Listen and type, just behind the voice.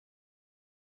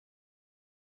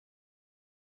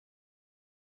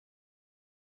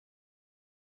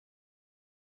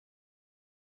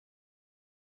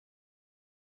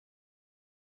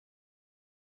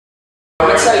I'm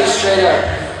gonna tell you straight up,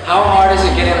 how hard is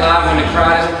it getting live when the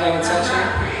crowd isn't paying attention?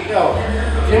 Yo,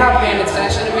 if you're not paying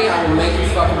attention to me, I will make you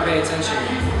fucking pay attention to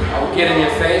me. I will get in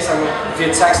your face. If you're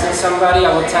texting somebody,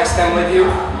 I will text them with you.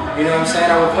 You know what I'm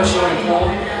saying? I will push you in the pool,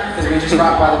 because we just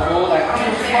rock by the pool. Like, I don't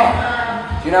give a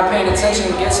fuck. If you're not paying attention,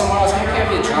 get somewhere else. I don't care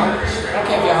if you're drunk. I don't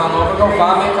care if you're hungover. Go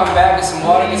vomit, come back, get some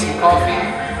water, get some coffee,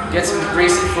 get some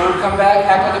greasy food, come back,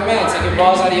 act like a man. Take your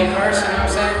balls out of your purse, you know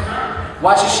what I'm saying?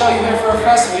 Watch a show, you're here for a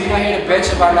festival. You're not here to bitch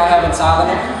about not having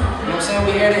Tylenol. You know what I'm saying?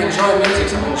 We're here to enjoy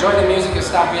music. So enjoy the music and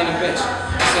stop being a bitch.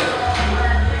 That's it.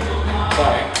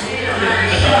 Sorry.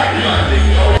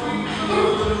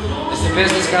 Is the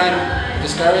business kind of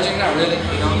discouraging? Not really,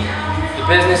 you know? The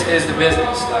business is the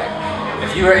business. Like,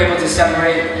 if you are able to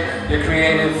separate your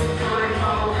creative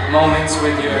moments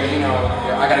with your, you know,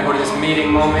 I gotta go to this meeting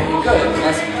moment, you're good.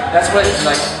 That's what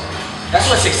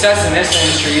success in this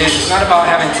industry is. It's not about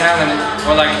having talent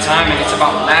or like timing, it's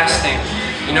about lasting.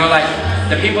 You know, like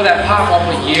the people that pop up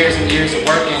with years and years of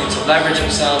working to leverage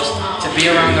themselves, to be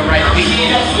around the right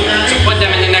people, to put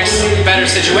them in the next better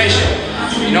situation.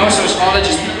 You know, so it's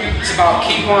about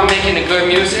keep on making the good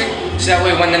music, so that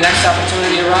way when the next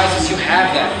opportunity arises, you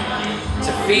have that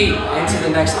to feed into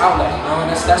the next outlet, you know, and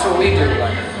that's what we do.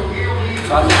 Like,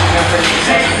 so I think we're pretty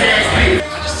successful.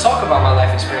 I just talk about my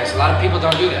life experience. A lot of people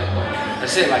don't do that.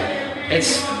 That's it. Like,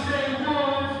 it's,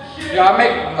 you know, I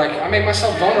make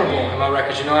myself vulnerable in my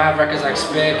records. You know, I have records like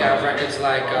Spick, I have records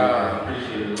like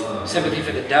Sympathy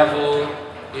for the Devil.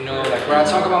 You know, like where I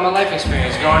talk about my life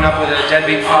experience, growing up with a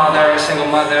deadbeat father, a single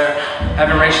mother,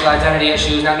 having racial identity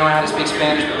issues, not knowing how to speak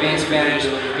Spanish, but being Spanish,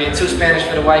 being too Spanish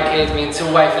for the white kids, being too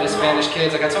white for the Spanish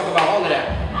kids. Like, I talk about all of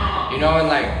that, you know,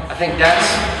 and like, I think that's,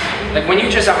 like, when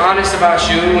you just are honest about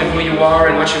you and who you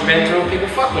are and what you've been through, people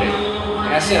fuck with it.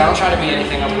 And that's it. I don't try to be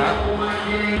anything I'm not.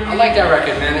 I like that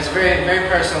record, man. It's a very, very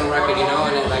personal record, you know,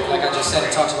 and it, like I just said,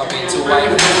 it talks about being too white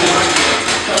for the Spanish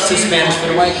kids, too Spanish for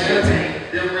the white kids.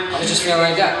 I was just feeling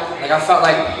like that. Like, I felt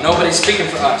like nobody's speaking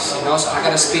for us, you know, so I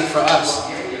gotta speak for us.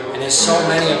 And there's so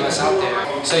many of us out there.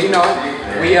 So, you know,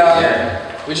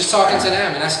 we're just talking to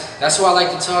them, and that's who I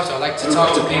like to talk to. I like to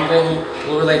talk to people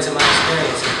who relate to my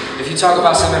experience. If you talk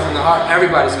about something from the heart,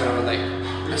 everybody's gonna relate.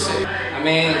 That's it. I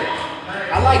mean,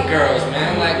 I like girls,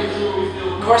 man. Like,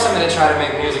 of course I'm gonna try to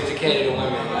make music to cater to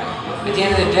women. Like, at the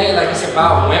end of the day, like, it's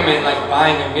about women, like,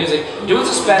 buying their music. Dudes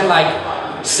will spend like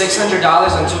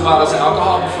 $600 on 2 bottles of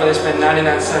alcohol before they spend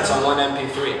 99 cents on one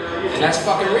MP3. And that's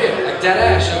fucking real. Like, dead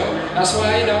ass, yo. That's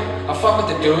why, you know, I fuck with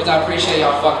the dudes. I appreciate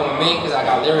y'all fucking with me because I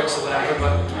got lyrics or whatever,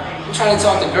 but I'm trying to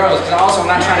talk to girls because I also am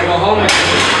not trying to go home with them.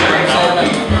 You know what I'm saying?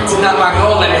 Like, it's not my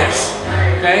goal in this.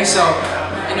 Okay? So,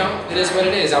 you know, it is what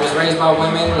it is. I was raised by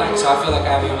women, like, so I feel like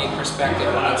I have a unique perspective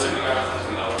on it.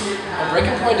 Well,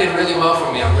 Breaking Point did really well for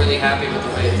me. I'm really happy with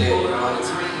the way it did, you know, and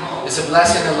it's a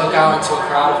blessing to look out into a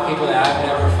crowd of people that I've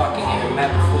never fucking even met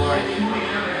before.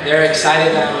 They're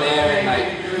excited that I'm there and like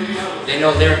they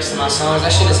know lyrics to my songs.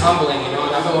 That shit is humbling, you know,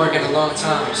 and I've been working a long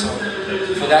time, so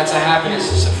for that to happen is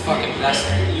just a fucking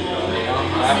blessing, you know.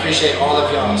 I appreciate all of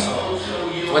y'all, so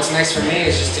what's next for me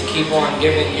is just to keep on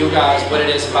giving you guys what it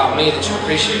is about me that you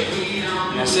appreciate.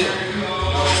 And that's it. You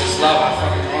know, it's just love. I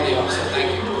fucking all y'all, so thank you.